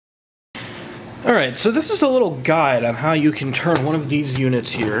Alright, so this is a little guide on how you can turn one of these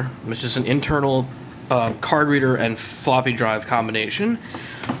units here, which is an internal card reader and floppy drive combination,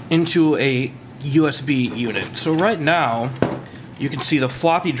 into a USB unit. So right now, you can see the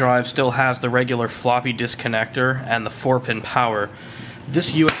floppy drive still has the regular floppy disk connector and the 4-pin power.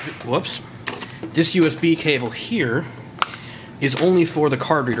 This USB cable here is only for the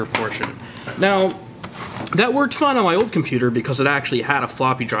card reader portion. Now, that worked fine on my old computer because it actually had a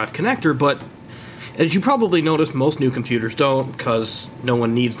floppy drive connector, but as you probably noticed, most new computers don't because no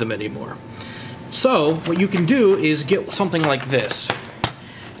one needs them anymore. So, what you can do is get something like this.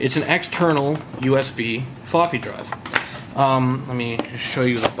 It's an external USB floppy drive. Let me show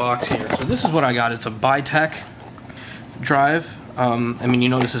you the box here. So this is what I got. It's a Bitech drive. I mean, you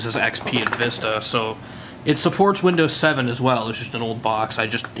notice this is XP and Vista, so it supports Windows 7 as well. It's just an old box. I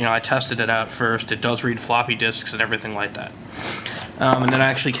tested it out first. It does read floppy disks and everything like that. And then it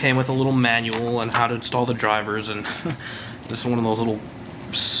actually came with a little manual on how to install the drivers, and this is one of those little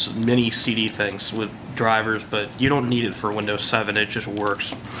mini CD things with drivers, but you don't need it for Windows 7. It just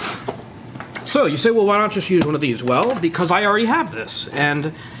works. So you say, well, why not just use one of these? Well, because I already have this,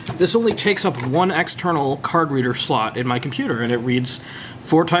 and this only takes up one external card reader slot in my computer, and it reads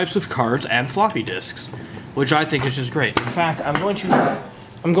 4 types of cards and floppy disks, which I think is just great. In fact, I'm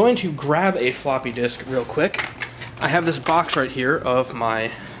going to grab a floppy disk real quick. I have this box right here of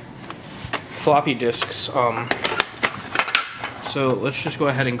my floppy disks. So let's just go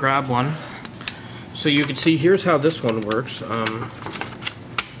ahead and grab one. So you can see here's how this one works.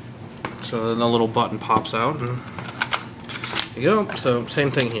 So then the little button pops out, and there you go. So same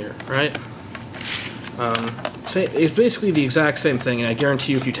thing here, right? It's basically the exact same thing, and I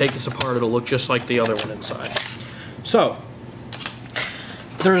guarantee you if you take this apart, it'll look just like the other one inside. So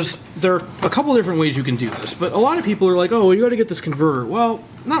there are a couple different ways you can do this, but a lot of people are like, oh, well, you got to get this converter. Well,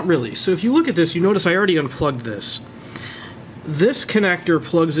 not really. So if you look at this, you notice I already unplugged this. This connector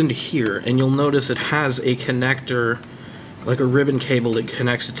plugs into here, and you'll notice it has a connector, like a ribbon cable that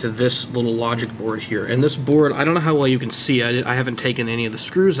connects it to this little logic board here. And this board, I don't know how well you can see, I haven't taken any of the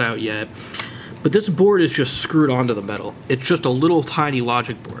screws out yet, but this board is just screwed onto the metal. It's just a little tiny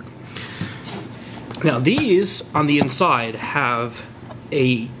logic board. Now these, on the inside, have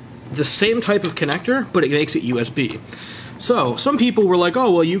the same type of connector, but it makes it USB. So, some people were like,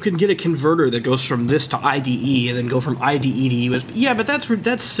 oh, well, you can get a converter that goes from this to IDE and then go from IDE to USB. Yeah, but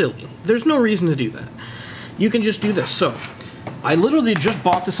that's silly. There's no reason to do that. You can just do this. So, I literally just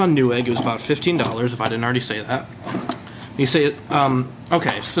bought this on Newegg. It was about $15, if I didn't already say that. You say,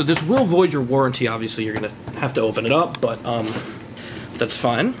 okay, so this will void your warranty. Obviously, you're going to have to open it up, but that's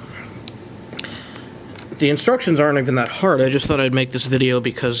fine. The instructions aren't even that hard. I just thought I'd make this video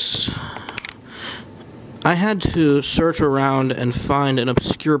because I had to search around and find an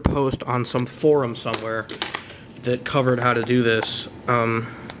obscure post on some forum somewhere that covered how to do this.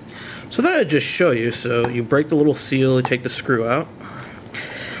 So that I'd just show you. So you break the little seal, you take the screw out.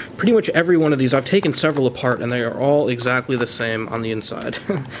 Pretty much every one of these, I've taken several apart, and they are all exactly the same on the inside.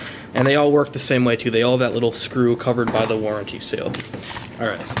 And they all work the same way too. They all have that little screw covered by the warranty seal.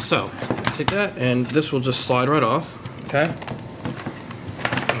 Alright, so take that, and this will just slide right off. Okay?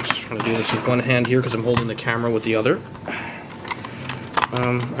 I'm just going to do this with one hand here because I'm holding the camera with the other.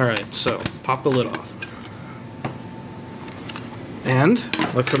 Alright, so pop the lid off. And,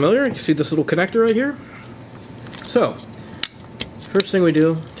 look familiar? You see this little connector right here? So, first thing we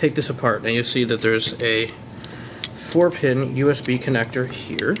do, take this apart, and you see that there's a 4-pin USB connector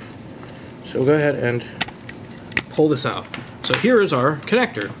here. So we'll go ahead and pull this out. So here is our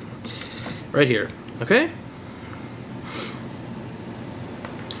connector, right here, okay?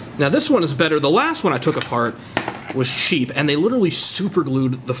 Now this one is better. The last one I took apart was cheap, and they literally super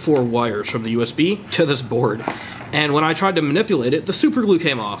glued the 4 wires from the USB to this board. And when I tried to manipulate it, the super glue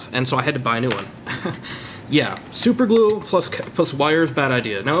came off, and so I had to buy a new one. Yeah, super glue plus wires, bad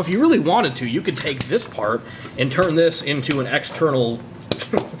idea. Now if you really wanted to, you could take this part and turn this into an external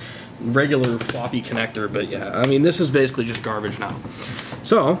regular floppy connector, but yeah, I mean, this is basically just garbage now.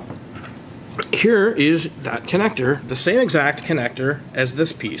 So, here is that connector, the same exact connector as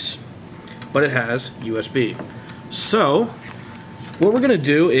this piece, but it has USB. So, what we're going to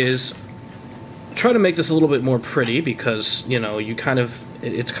do is try to make this a little bit more pretty because, you know, you kind of,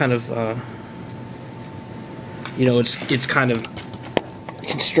 it's kind of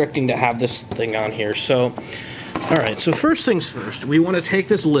constricting to have this thing on here. So, alright, so first things first, we want to take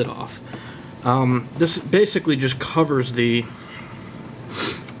this lid off. This basically just covers the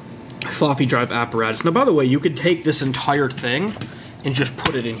floppy drive apparatus. Now, by the way, you could take this entire thing and just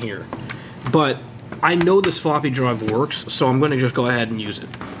put it in here. But I know this floppy drive works, so I'm going to just go ahead and use it.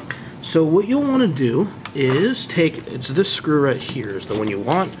 So what you'll want to do is it's this screw right here is the one you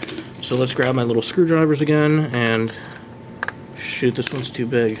want. So let's grab my little screwdrivers again, and shoot, this one's too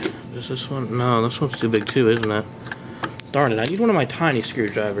big. Is this one? No, this one's too big too, isn't it? Darn it, I need one of my tiny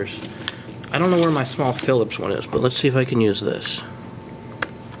screwdrivers. I don't know where my small Phillips one is, but let's see if I can use this.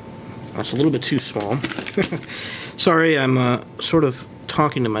 That's a little bit too small. Sorry, I'm sort of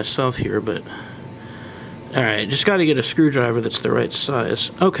talking to myself here, but... Alright, just got to get a screwdriver that's the right size.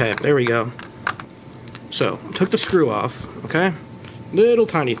 Okay, there we go. So, took the screw off, okay? Little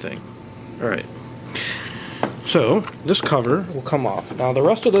tiny thing. Alright. So, this cover will come off. Now, the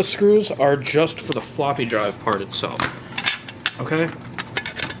rest of the screws are just for the floppy drive part itself. Okay?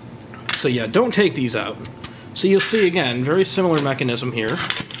 So yeah, don't take these out. So you'll see, again, very similar mechanism here.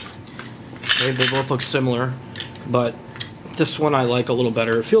 They both look similar, but this one I like a little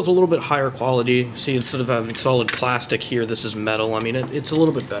better. It feels a little bit higher quality. See, instead of having solid plastic here, this is metal. I mean, it's a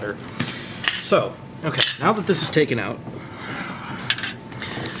little bit better. So, okay, now that this is taken out,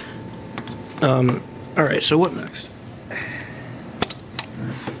 alright, so what next?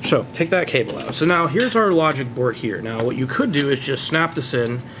 So, take that cable out. So now, here's our logic board here. Now, what you could do is just snap this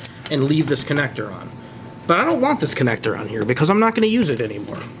in and leave this connector on. But I don't want this connector on here because I'm not going to use it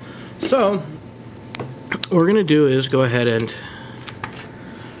anymore. So, what we're going to do is go ahead and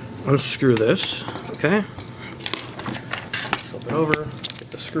unscrew this, okay? Flip it over,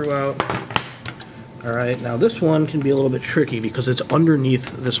 get the screw out. Alright, now this one can be a little bit tricky because it's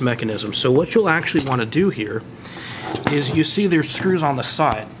underneath this mechanism. So what you'll actually want to do here is, you see there's screws on the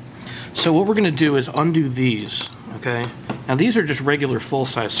side. So what we're going to do is undo these, okay? Now these are just regular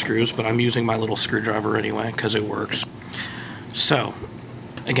full-size screws, but I'm using my little screwdriver anyway because it works. So,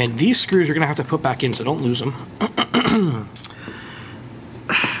 again, these screws you're going to have to put back in, so don't lose them.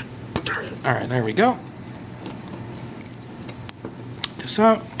 Alright, there we go. This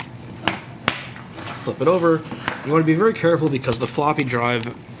out. Flip it over. You want to be very careful because the floppy drive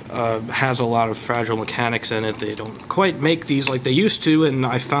has a lot of fragile mechanics in it. They don't quite make these like they used to, and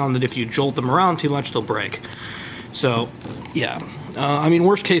I found that if you jolt them around too much, they'll break. So, yeah. I mean,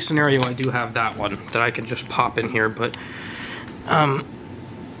 worst case scenario, I do have that one that I can just pop in here, but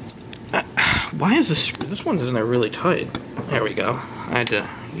why is this one isn't really tight? There we go. I had to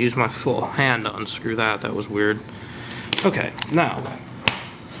use my full hand to unscrew that. That was weird. Okay, now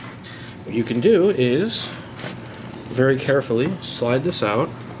what you can do is very carefully slide this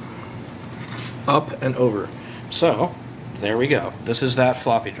out, up and over. So, there we go. This is that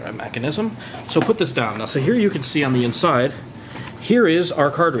floppy drive mechanism. So put this down. Now, so here you can see on the inside, here is our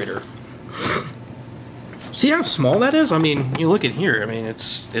card reader. See how small that is? I mean, you look at here, I mean,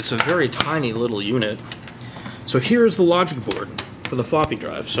 it's a very tiny little unit. So here's the logic board for the floppy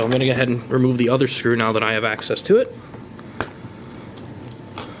drive. So I'm going to go ahead and remove the other screw now that I have access to it.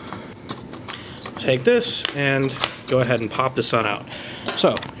 Take this and go ahead and pop this on out.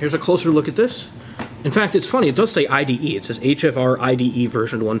 So, here's a closer look at this. In fact, it's funny, it does say IDE. It says HFR IDE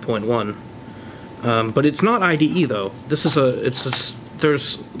version 1.1. But it's not IDE though. This is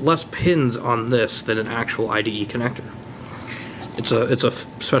there's less pins on this than an actual IDE connector. It's a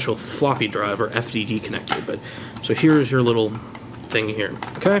special floppy drive or FDD connector. But so here's your little thing here.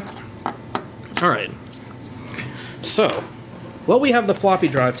 Okay? Alright. So, while we have the floppy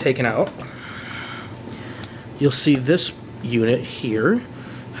drive taken out, you'll see this unit here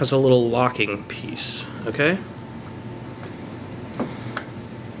has a little locking piece, okay?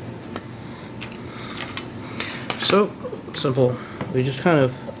 So, simple. We just kind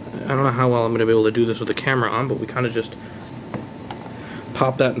of, I don't know how well I'm going to be able to do this with the camera on, but we kind of just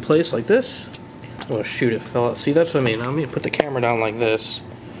pop that in place like this. Oh shoot, it fell out. See, that's what I mean. I'm going to put the camera down like this.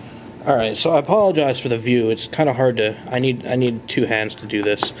 Alright, so I apologize for the view. It's kind of hard to, I need two hands to do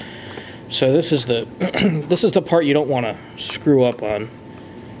this. So this is the this is the part you don't want to screw up on.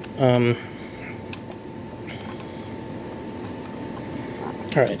 All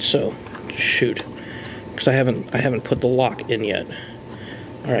right, so shoot, because I haven't put the lock in yet.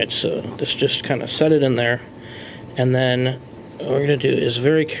 All right, so this just kind of set it in there, and then what we're gonna do is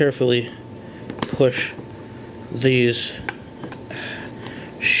very carefully push these.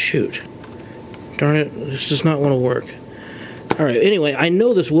 Shoot, darn it, this does not want to work. Alright, anyway, I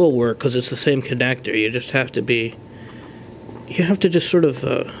know this will work because it's the same connector. You just have to just sort of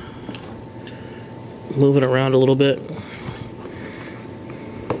move it around a little bit.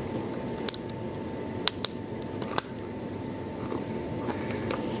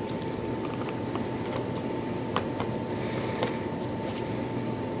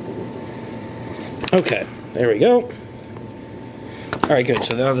 Okay, there we go. Alright, good.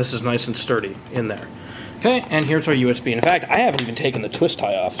 So now this is nice and sturdy in there. Okay, and here's our USB. In fact, I haven't even taken the twist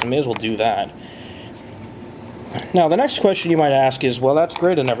tie off. I may as well do that. Now, the next question you might ask is, well, that's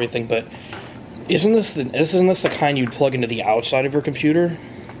great and everything, but isn't this the kind you'd plug into the outside of your computer?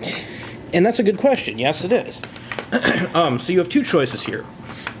 And that's a good question. Yes, it is. So you have two choices here.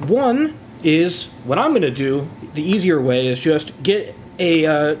 One is, what I'm going to do, the easier way is just get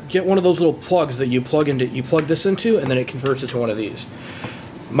one of those little plugs that you plug this into, and then it converts it to one of these.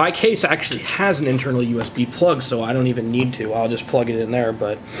 My case actually has an internal USB plug, so I don't even need to. I'll just plug it in there,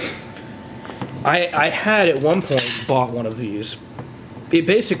 but I had at one point bought one of these.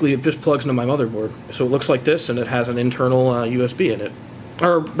 It just plugs into my motherboard. So it looks like this, and it has an internal USB in it.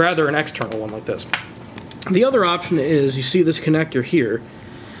 Or rather, an external one like this. The other option is, you see this connector here.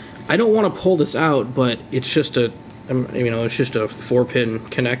 I don't want to pull this out, but it's just a 4-pin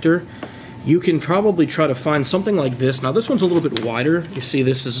connector. You can probably try to find something like this. Now, this one's a little bit wider. You see,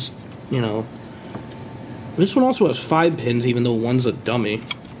 this is, this one also has 5 pins, even though one's a dummy.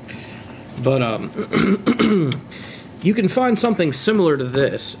 But, you can find something similar to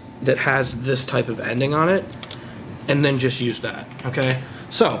this that has this type of ending on it, and then just use that, okay?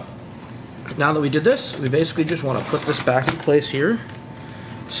 So, now that we did this, we basically just want to put this back in place here.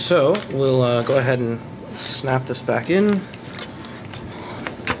 So, we'll go ahead and snap this back in.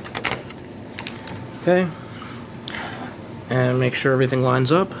 Okay, and make sure everything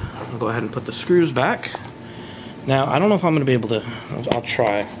lines up. I'll go ahead and put the screws back. Now, I don't know if I'm going to be able to, I'll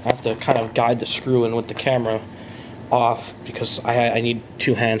try. I have to kind of guide the screw in with the camera off, because I need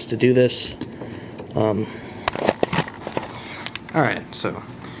 2 hands to do this. Alright, so,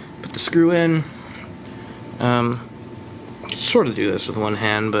 put the screw in. Sort of do this with one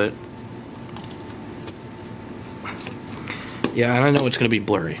hand, but yeah, and I know it's going to be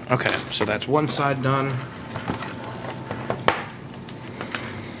blurry. Okay, so that's one side done.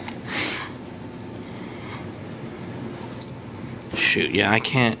 Shoot, yeah, I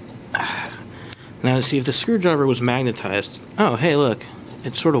can't. Now, see, if the screwdriver was magnetized. Oh, hey, look,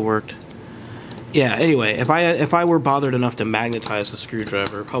 it sort of worked. Yeah, anyway, if I were bothered enough to magnetize the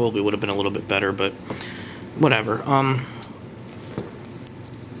screwdriver, it probably would have been a little bit better, but whatever.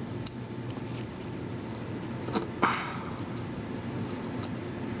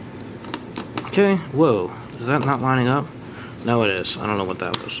 Okay, whoa, is that not lining up? No, it is. I don't know what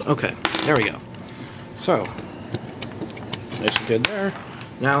that was. Okay, there we go. So, nice and good there.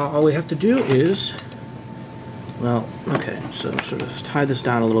 Now, all we have to do is, well, okay, so sort of tie this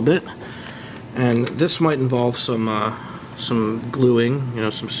down a little bit. And this might involve some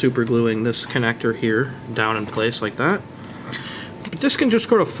gluing, some super gluing this connector here down in place like that. But this can just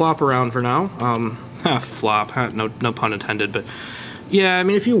sort of flop around for now. Flop, no pun intended, but yeah, I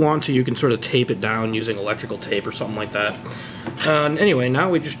mean, if you want to, you can sort of tape it down using electrical tape or something like that. Anyway, now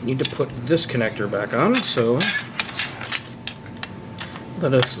we just need to put this connector back on, so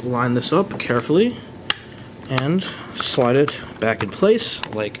let us line this up carefully and slide it back in place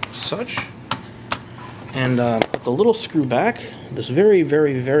like such. And put the little screw back, this very,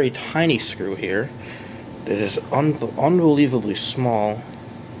 very, very tiny screw here that is unbelievably small.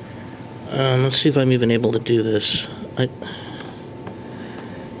 Let's see if I'm even able to do this.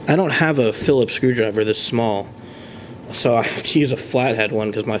 I don't have a Phillips screwdriver this small, so I have to use a flathead one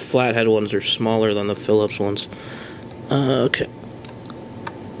because my flathead ones are smaller than the Phillips ones. Okay.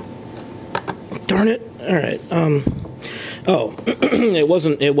 Darn it. Alright, oh, it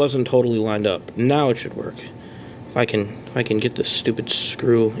wasn't totally lined up. Now it should work. If I can get this stupid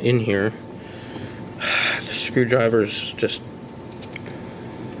screw in here. The screwdriver's just...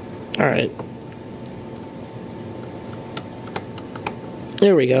 Alright.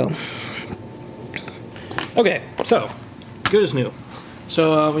 There we go. Okay, so, good as new.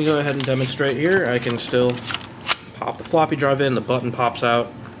 So we go ahead and demonstrate here. I can still pop the floppy drive in, the button pops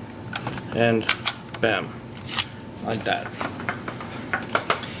out, and bam, like that.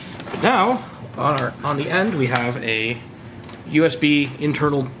 But now, on the end, we have a USB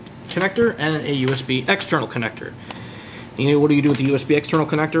internal connector and a USB external connector. What do you do with the USB external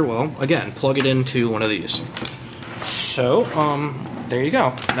connector? Well, again, plug it into one of these. So, there you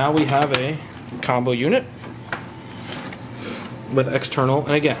go. Now we have a combo unit with external,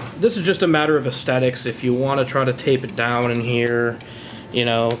 and again, this is just a matter of aesthetics. If you want to try to tape it down in here,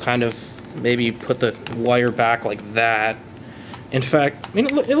 kind of maybe put the wire back like that. In fact, I mean,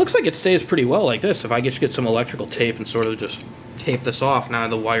 it looks like it stays pretty well like this. If I just get some electrical tape and sort of just tape this off, now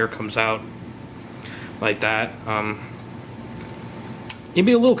the wire comes out like that. You'd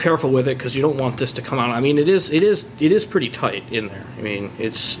be a little careful with it because you don't want this to come out. I mean, it is pretty tight in there. I mean,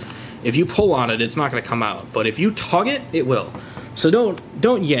 if you pull on it, it's not going to come out. But if you tug it, it will. So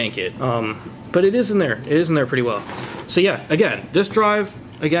don't yank it. but it is in there. It is in there pretty well. So yeah, again, this drive,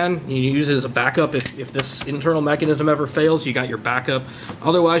 again, you use it as a backup. If this internal mechanism ever fails, you got your backup.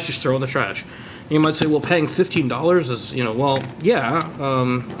 Otherwise, just throw in the trash. You might say, well, paying $15 is, you know, well, yeah,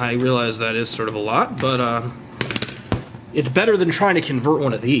 I realize that is sort of a lot, but it's better than trying to convert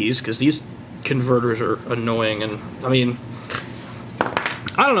one of these, because these converters are annoying, and, I mean,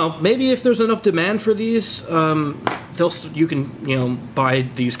 I don't know, maybe if there's enough demand for these, you can, you know, buy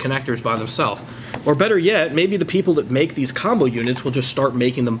these connectors by themselves. Or better yet, maybe the people that make these combo units will just start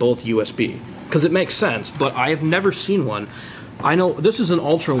making them both USB, because it makes sense, but I have never seen one. I know this is an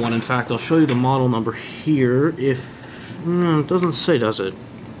Ultra one. In fact, I'll show you the model number here. If it doesn't say, does it?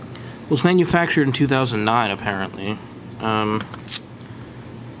 It was manufactured in 2009, apparently. Darn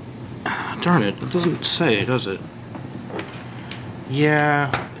it! It doesn't say, does it?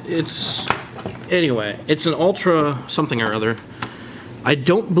 Yeah, it's anyway. It's an Ultra something or other. I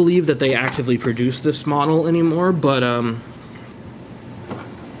don't believe that they actively produce this model anymore, but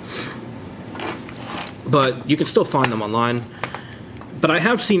you can still find them online. But I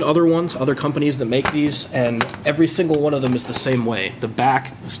have seen other ones, other companies that make these, and every single one of them is the same way. The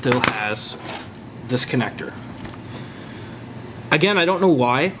back still has this connector. Again, I don't know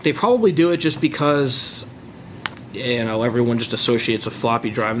why. They probably do it just because, you know, everyone just associates a floppy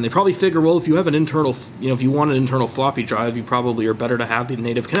drive, and they probably figure, well, if you have an internal, you know, if you want an internal floppy drive, you probably are better to have the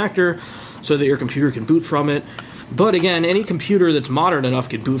native connector so that your computer can boot from it. But again, any computer that's modern enough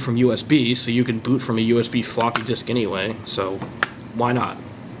can boot from USB, so you can boot from a USB floppy disk anyway, so why not?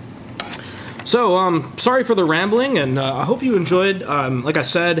 So, sorry for the rambling, and I hope you enjoyed. Like I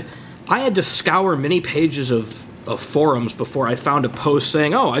said, I had to scour many pages of forums before I found a post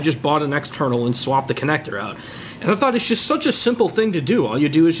saying, oh, I just bought an external and swapped the connector out. And I thought it's just such a simple thing to do. All you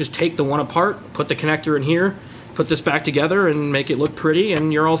do is just take the one apart, put the connector in here, put this back together, and make it look pretty,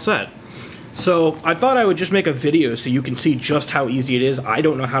 and you're all set. So I thought I would just make a video so you can see just how easy it is. I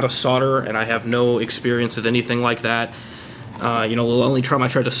don't know how to solder, and I have no experience with anything like that. You know, the only time I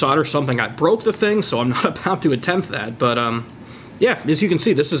tried to solder something, I broke the thing, so I'm not about to attempt that. But yeah, as you can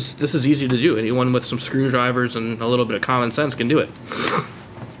see, this is easy to do. Anyone with some screwdrivers and a little bit of common sense can do it.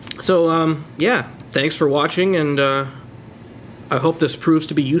 So yeah, thanks for watching, and I hope this proves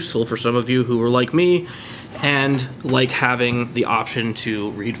to be useful for some of you who are like me and like having the option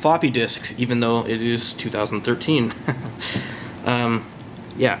to read floppy disks, even though it is 2013.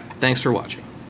 Yeah, thanks for watching.